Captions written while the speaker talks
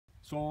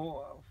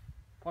So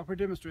what we're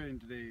demonstrating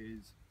today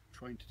is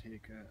trying to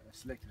take a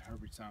selected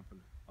herbage sample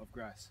of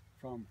grass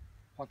from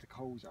what the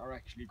cows are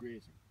actually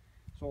grazing.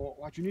 So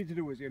what you need to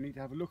do is you need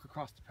to have a look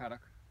across the paddock.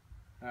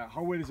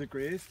 How well is it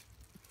grazed?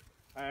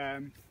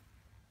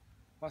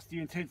 What's the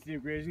intensity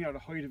of grazing or the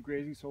height of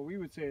grazing? So we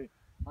would say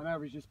on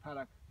average this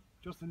paddock,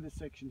 just in this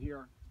section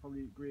here,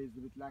 probably grazed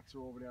a bit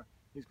laxer over there,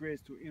 is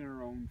grazed to in and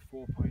around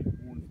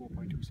 4.1,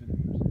 4.2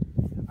 centimetres.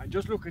 And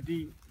just look at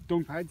the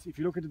dung pads. If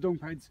you look at the dung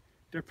pads,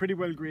 they're pretty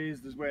well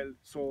grazed as well.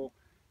 So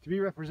to be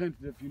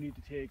representative, you need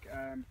to take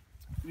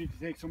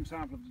some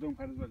sample of the dung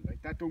pad as well.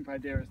 Like that dung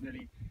pad there is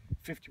nearly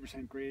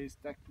 50% grazed.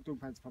 That dung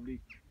pad's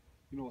probably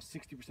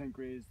 60%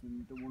 grazed,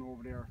 and the one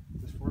over there,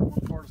 this one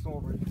furthest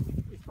over,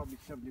 it's probably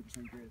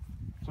 70% grazed.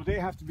 So they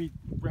have to be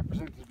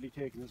representatively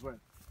taken as well.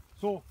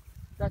 So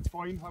that's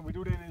fine. What we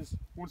do then is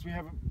once we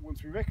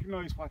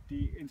recognise what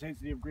the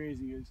intensity of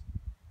grazing is,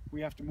 we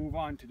have to move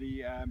on to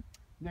the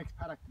next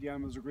paddock the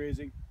animals are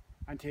grazing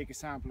and take a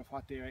sample of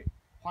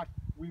what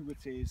we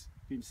would say is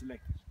being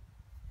selected.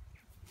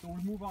 So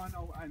we'll move on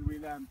now and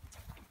we'll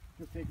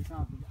just take a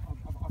sample of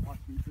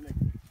what's being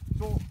selected.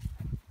 So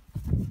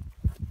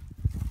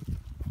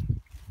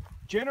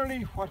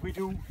generally what we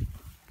do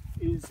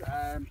is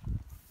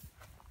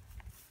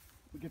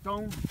we get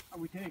down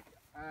and we take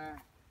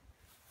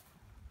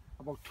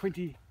about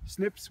 20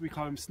 snips. We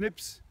call them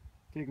snips.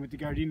 Take them with the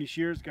Gardini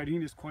shears.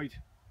 Gardini is quite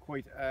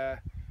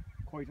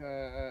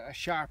a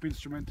sharp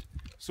instrument.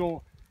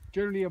 So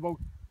generally about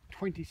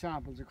 20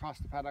 samples across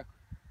the paddock.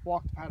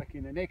 Walk the paddock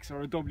in an X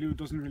or a W,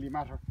 doesn't really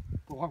matter.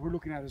 But what we're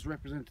looking at is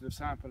representative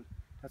sample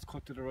that's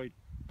cut to the right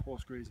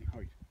post-grazing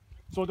height.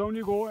 So down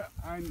you go,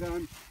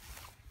 and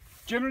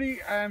generally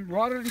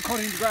rather than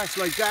cutting the grass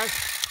like that,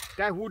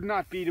 that would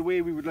not be the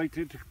way we would like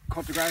to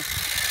cut the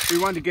grass. We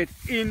want to get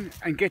in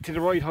and get to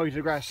the right height of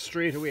the grass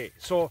straight away.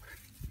 So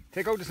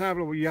take out the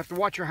sample. You have to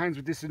watch your hands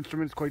with this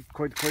instrument. It's quite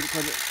a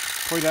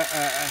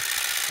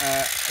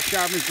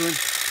sharp instrument.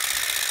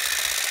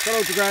 Cut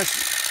out the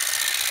grass.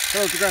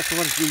 Cut out the grass for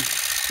what it's been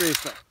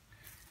grazed by.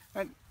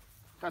 And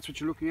that's what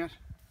you're looking at.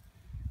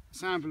 The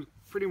sample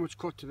pretty much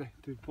cut to the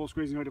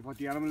post-grazing height of what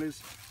the animal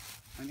is,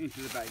 and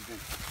into the bag then.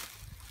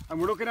 And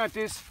we're looking at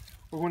this.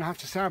 We're going to have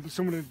to sample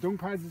some of the dung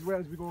pads as well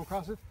as we go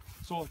across it.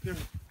 So there's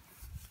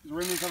the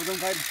remnants of a dung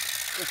pad.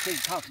 Let's take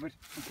the top of it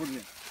and put it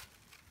in.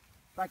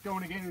 Back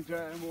down again into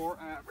a more,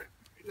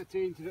 let's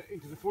say into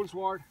the full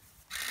sward.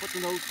 Put the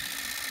note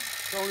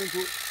down into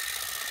it,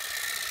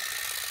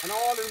 and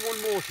all in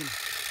one motion.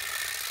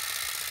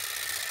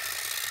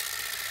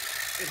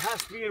 It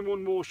has to be in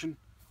one motion,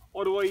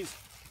 otherwise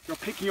you're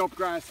picking up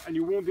grass and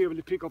you won't be able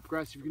to pick up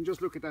grass. If you can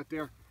just look at that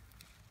there,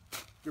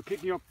 you're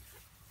picking up.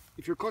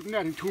 If you're cutting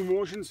that in two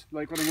motions,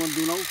 like what I'm going to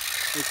do now,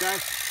 like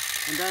that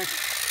and that,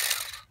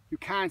 you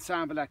can't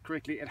sample that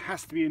correctly. It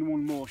has to be in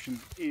one motion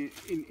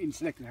in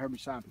selected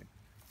herbage sampling.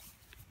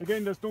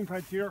 Again, there's dung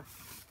pads here.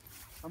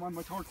 I'm on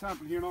my third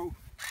sample here now.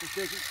 Let's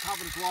take it top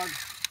of the sward,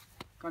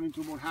 gone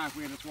into about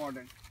halfway in the sward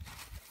then.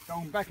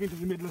 Down back into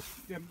the middle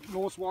of the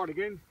low sward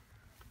again.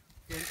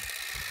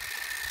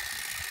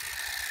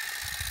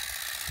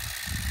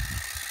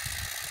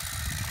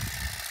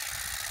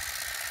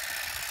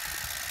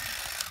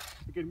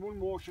 Again, one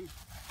motion,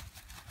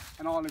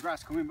 and all the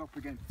grass coming up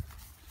again.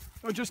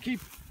 So just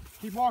keep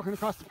walking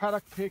across the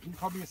paddock, taking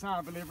probably a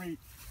sample every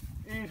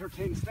 8 or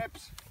 10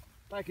 steps,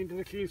 back into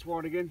the clean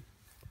sward again.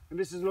 And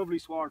this is a lovely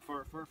sward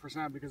for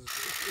sample because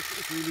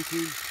it's really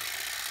clean.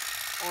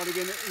 All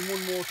again in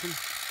one motion.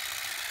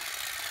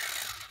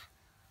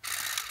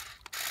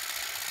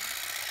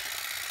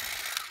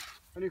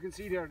 And you can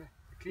see there the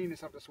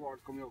cleanness of the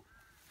sward coming out.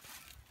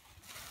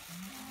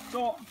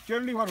 So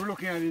generally what we're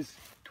looking at is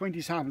 20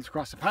 samples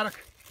across the paddock.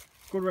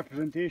 Good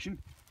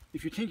representation.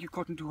 If you think you're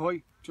cutting too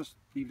high, just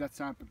leave that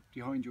sample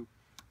behind you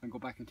and go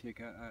back and take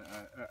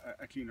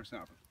a cleaner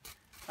sample.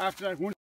 After that,